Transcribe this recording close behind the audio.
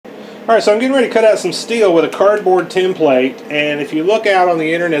Alright, so I'm getting ready to cut out some steel with a cardboard template, and if you look out on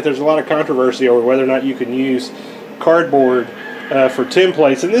the internet, there's a lot of controversy over whether or not you can use cardboard for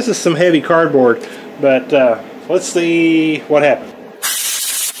templates, and this is some heavy cardboard, but let's see what happens.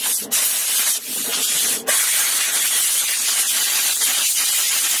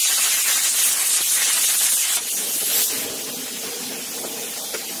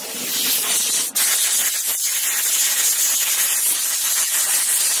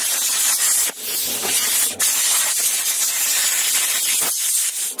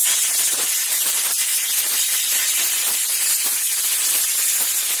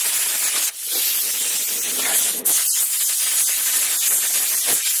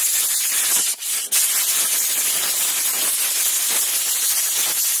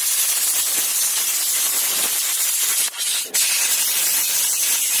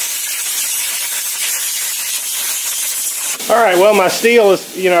 Alright, well, my steel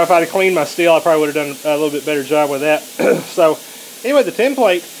is, if I'd have cleaned my steel, I probably would have done a little bit better job with that. So, anyway, the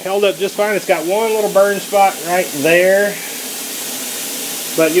template held up just fine. It's got one little burn spot right there.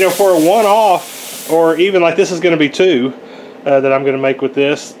 But, for a one-off, or even like this is going to be two that I'm going to make with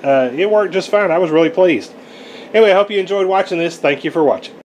this, it worked just fine. I was really pleased. Anyway, I hope you enjoyed watching this. Thank you for watching.